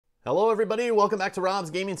Hello everybody, welcome back to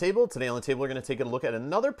Rob's Gaming Table. Today on the table we're going to take a look at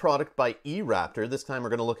another product by e-Raptor. This time we're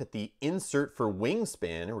going to look at the insert for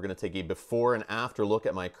Wingspan. We're going to take a before and after look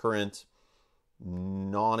at my current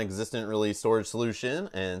non-existent really storage solution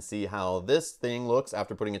and see how this thing looks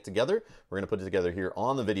after putting it together. We're going to put it together here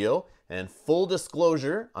on the video. And full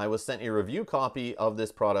disclosure, I was sent a review copy of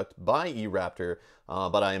this product by e-Raptor,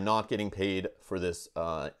 but I am not getting paid for this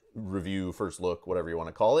review, first look, whatever you want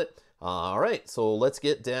to call it. All right, so let's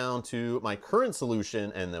get down to my current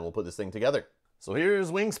solution and then we'll put this thing together. So here's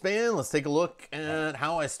Wingspan. Let's take a look at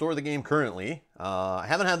how I store the game currently. I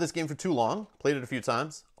haven't had this game for too long. Played it a few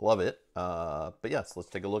times. Love it. But yes, let's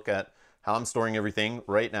take a look at how I'm storing everything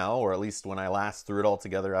right now, or at least when I last threw it all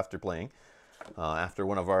together after playing. After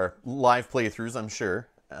one of our live playthroughs, I'm sure.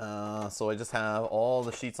 So I just have all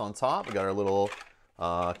the sheets on top. We got our little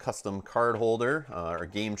custom card holder, or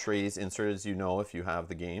game trays insert, as you know, if you have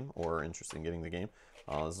the game or are interested in getting the game.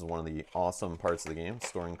 This is one of the awesome parts of the game,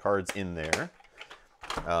 storing cards in there.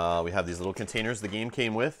 We have these little containers the game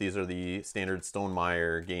came with. These are the standard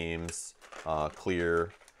Stonemaier games clear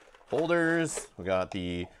holders. We got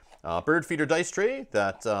the bird feeder dice tray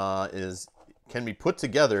that can be put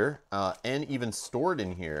together and even stored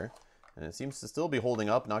in here. And it seems to still be holding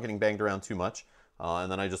up, not getting banged around too much.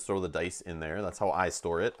 And then I just throw the dice in there. That's how I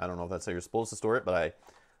store it. I don't know if that's how you're supposed to store it, but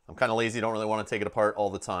I'm kind of lazy. Don't really want to take it apart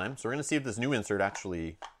all the time. So we're going to see if this new insert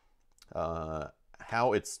actually,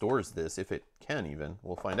 how it stores this, if it can even.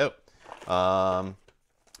 We'll find out.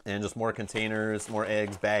 And just more containers, more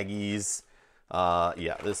eggs, baggies.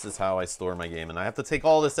 Yeah, this is how I store my game. And I have to take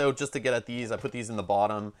all this out just to get at these. I put these in the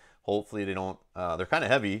bottom. Hopefully they don't, they're kind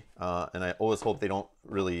of heavy, and I always hope they don't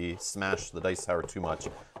really smash the dice tower too much.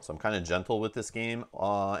 So I'm kind of gentle with this game,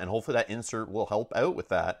 and hopefully that insert will help out with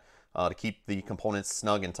that to keep the components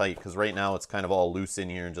snug and tight, because right now it's kind of all loose in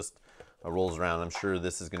here and just rolls around. I'm sure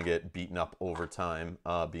this is going to get beaten up over time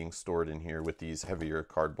being stored in here with these heavier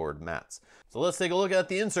cardboard mats. So let's take a look at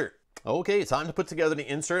the insert. Okay, time to put together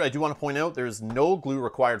the insert. I do want to point out there's no glue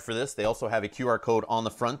required for this. They also have a QR code on the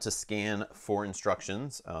front to scan for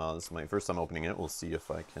instructions. This is my first time opening it. We'll see if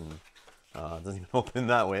I can, it doesn't even open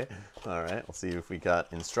that way. All right, we'll see if we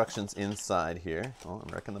got instructions inside here. Oh,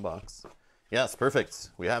 I'm wrecking the box. Yes, perfect.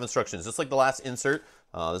 We have instructions, just like the last insert.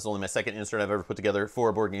 This is only my second insert I've ever put together for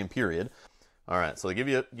a board game, period. All right, so they give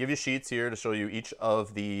you sheets here to show you each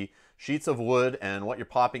of the sheets of wood and what you're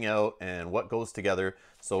popping out and what goes together.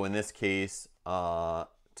 So in this case, to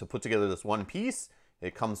put together this one piece,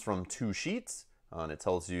 it comes from 2 sheets, and it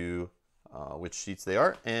tells you which sheets they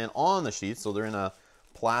are. And on the sheets, so they're in a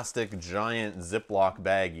plastic giant Ziploc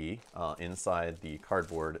baggie inside the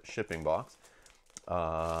cardboard shipping box.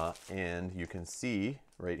 And you can see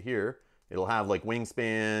right here, it'll have like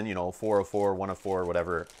Wingspan, you know, 404, 104,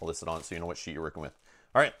 whatever listed on it, so you know what sheet you're working with.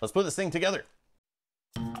 All right, let's put this thing together.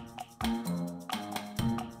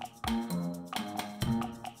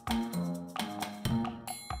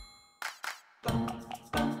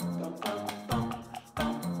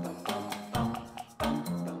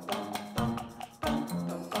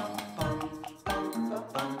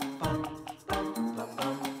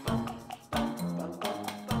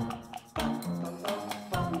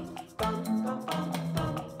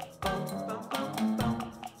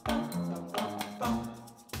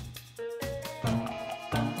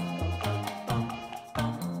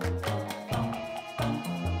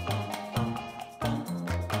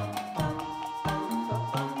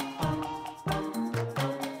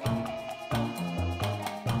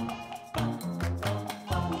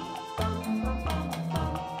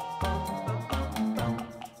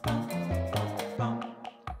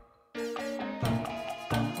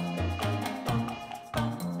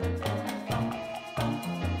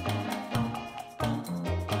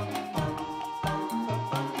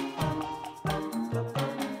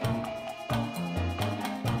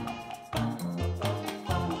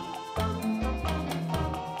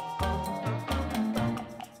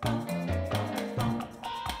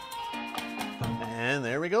 And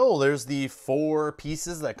there we go. There's the 4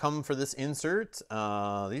 pieces that come for this insert.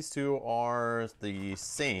 These 2 are the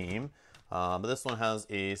same, but this one has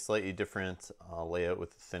a slightly different layout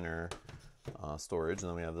with thinner storage. And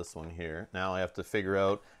then we have this one here. Now I have to figure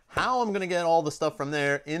out how I'm going to get all the stuff from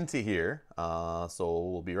there into here. So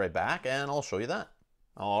we'll be right back and I'll show you that.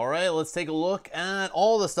 All right, let's take a look at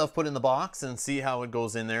all the stuff put in the box and see how it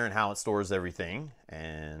goes in there and how it stores everything.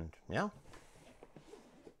 And yeah.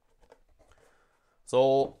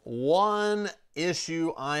 So one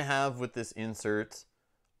issue I have with this insert,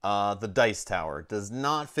 the dice tower does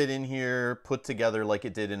not fit in here put together like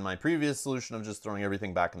it did in my previous solution of just throwing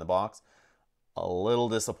everything back in the box. A little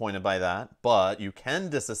disappointed by that, but you can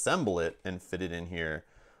disassemble it and fit it in here.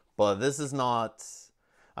 But this is not,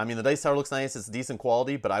 I mean, the dice tower looks nice, it's decent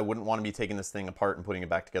quality, but I wouldn't want to be taking this thing apart and putting it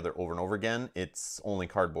back together over and over again. It's only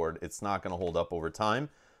cardboard. It's not going to hold up over time.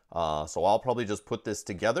 So I'll probably just put this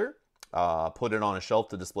together, put it on a shelf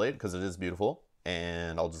to display it because it is beautiful,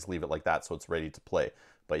 and I'll just leave it like that so it's ready to play.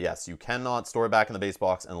 But yes, you cannot store it back in the base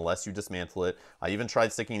box unless you dismantle it. I even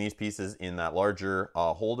tried sticking these pieces in that larger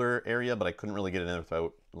holder area, but I couldn't really get it in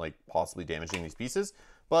without like possibly damaging these pieces.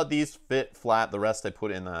 But these fit flat. The rest I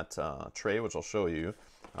put in that tray, which I'll show you.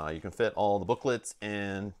 You can fit all the booklets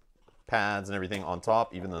and pads and everything on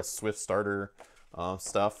top, even the Swift starter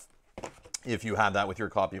stuff. If you have that with your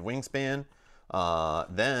copy of Wingspan,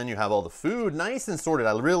 then you have all the food nice and sorted.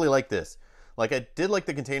 I really like this. Like I did like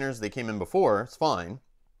the containers they came in before, it's fine,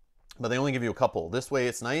 but they only give you a couple. This way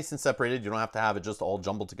it's nice and separated. You don't have to have it just all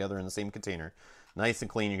jumbled together in the same container. Nice and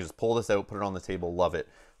clean. You can just pull this out, put it on the table, love it.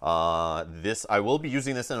 I will be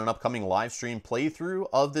using this in an upcoming live stream playthrough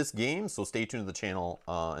of this game, so stay tuned to the channel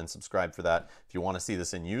and subscribe for that if you want to see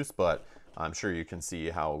this in use, but I'm sure you can see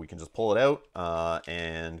how we can just pull it out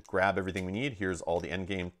and grab everything we need. Here's all the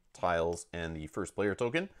endgame tiles and the first player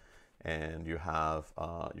token. And you have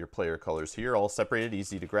your player colors here, all separated,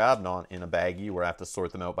 easy to grab, not in a baggie where I have to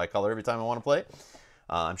sort them out by color every time I want to play.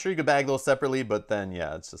 I'm sure you could bag those separately, but then,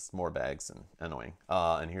 yeah, it's just more bags and annoying.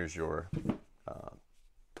 And here's your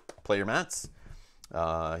player mats.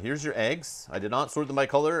 Here's your eggs. I did not sort them by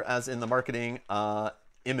color as in the marketing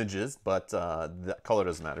images, but the color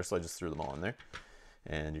doesn't matter, so I just threw them all in there.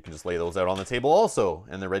 And you can just lay those out on the table also,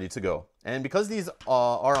 and they're ready to go. And because these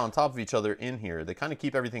are on top of each other in here, they kind of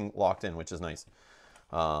keep everything locked in, which is nice.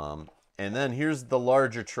 And then here's the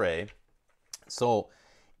larger tray. So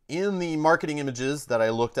in the marketing images that I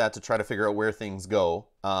looked at to try to figure out where things go,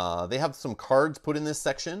 they have some cards put in this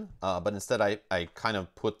section, but instead I kind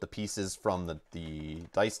of put the pieces from the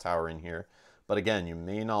dice tower in here. But again, you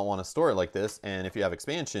may not want to store it like this, and if you have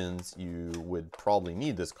expansions, you would probably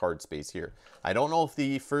need this card space here. I don't know if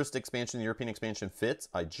the first expansion, the European expansion, fits.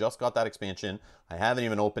 I just got that expansion. I haven't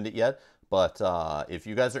even opened it yet, but if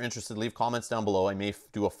you guys are interested, leave comments down below. I may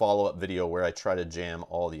do a follow-up video where I try to jam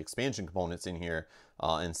all the expansion components in here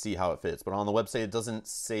and see how it fits. But on the website, it doesn't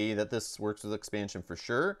say that this works with expansion for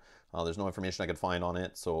sure. There's no information I could find on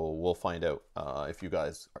it, so we'll find out if you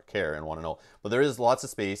guys care and want to know. But there is lots of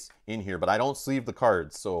space in here, but I don't sleeve the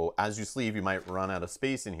cards, so as you sleeve, you might run out of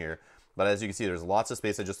space in here. But as you can see, there's lots of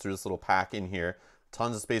space. I just threw this little pack in here.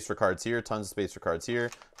 Tons of space for cards here, tons of space for cards here.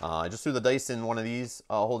 I just threw the dice in one of these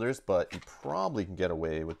holders, but you probably can get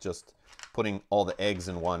away with just putting all the eggs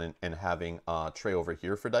in one and having a tray over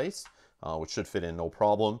here for dice, which should fit in no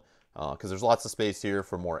problem, because there's lots of space here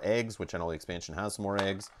for more eggs, which I know the expansion has some more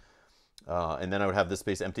eggs. And then I would have this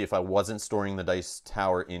space empty if I wasn't storing the dice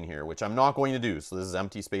tower in here, which I'm not going to do. So this is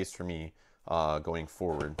empty space for me going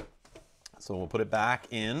forward. So we'll put it back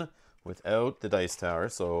in without the dice tower.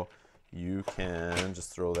 So you can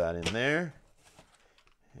just throw that in there.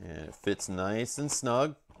 And it fits nice and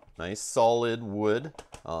snug. Nice solid wood.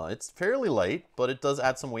 It's fairly light, but it does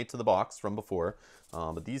add some weight to the box from before.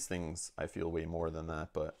 But these things, I feel way more than that.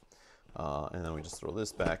 But and then we just throw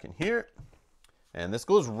this back in here. And this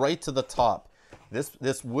goes right to the top.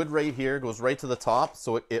 This wood right here goes right to the top,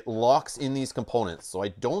 so it locks in these components. So I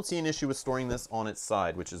don't see an issue with storing this on its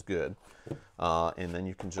side, which is good. And then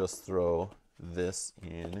you can just throw this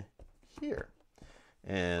in here.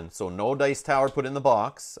 And so no dice tower put in the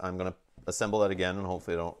box. I'm going to assemble that again, and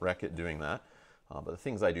hopefully I don't wreck it doing that. But the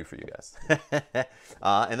things I do for you guys.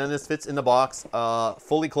 And then this fits in the box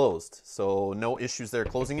fully closed. So no issues there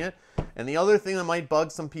closing it. And the other thing that might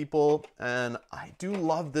bug some people, and I do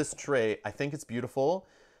love this tray. I think it's beautiful.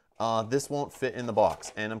 This won't fit in the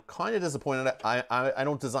box. And I'm kind of disappointed. I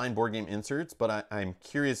don't design board game inserts, but I'm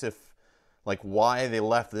curious if, like, why they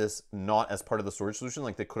left this not as part of the storage solution.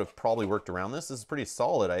 Like, they could have probably worked around this. This is pretty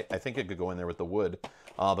solid. I think it could go in there with the wood.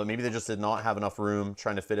 But maybe they just did not have enough room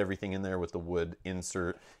trying to fit everything in there with the wood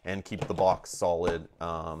insert and keep the box solid.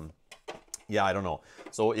 Yeah, I don't know.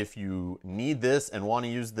 So if you need this and want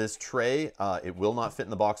to use this tray, it will not fit in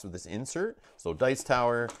the box with this insert. So dice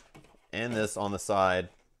tower and this on the side,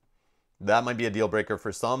 that might be a deal breaker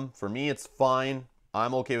for some. For me, it's fine.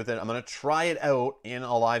 I'm okay with it. I'm going to try it out in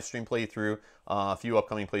a live stream playthrough, a few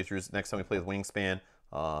upcoming playthroughs. Next time we play with Wingspan,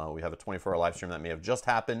 we have a 24-hour live stream that may have just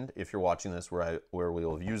happened if you're watching this, where we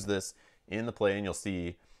will use this in the play and you'll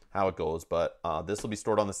see how it goes. But this will be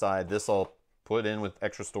stored on the side. This I'll put in with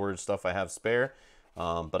extra storage stuff I have spare.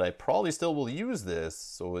 but I probably still will use this,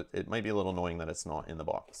 so it might be a little annoying that it's not in the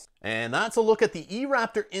box. And that's a look at the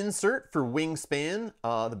e-Raptor insert for Wingspan,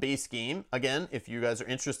 the base game. Again, if you guys are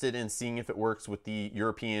interested in seeing if it works with the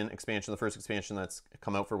European expansion, the first expansion that's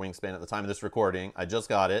come out for Wingspan at the time of this recording, I just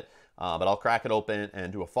got it, but I'll crack it open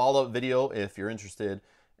and do a follow-up video if you're interested,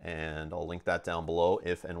 and I'll link that down below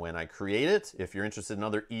if and when I create it. If you're interested in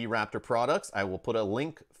other e-Raptor products, I will put a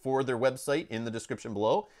link for their website in the description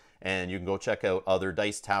below, and you can go check out other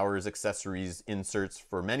dice towers, accessories, inserts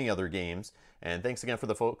for many other games. And thanks again for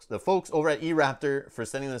the folks over at e-Raptor for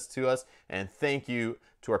sending this to us, and thank you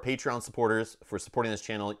to our Patreon supporters for supporting this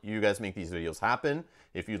channel. You guys make these videos happen.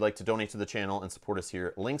 If you'd like to donate to the channel and support us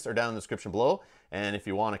here, links are down in the description below. And if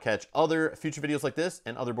you want to catch other future videos like this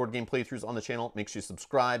and other board game playthroughs on the channel, make sure you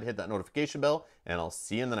subscribe, hit that notification bell, and I'll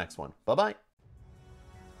see you in the next one. Bye-bye.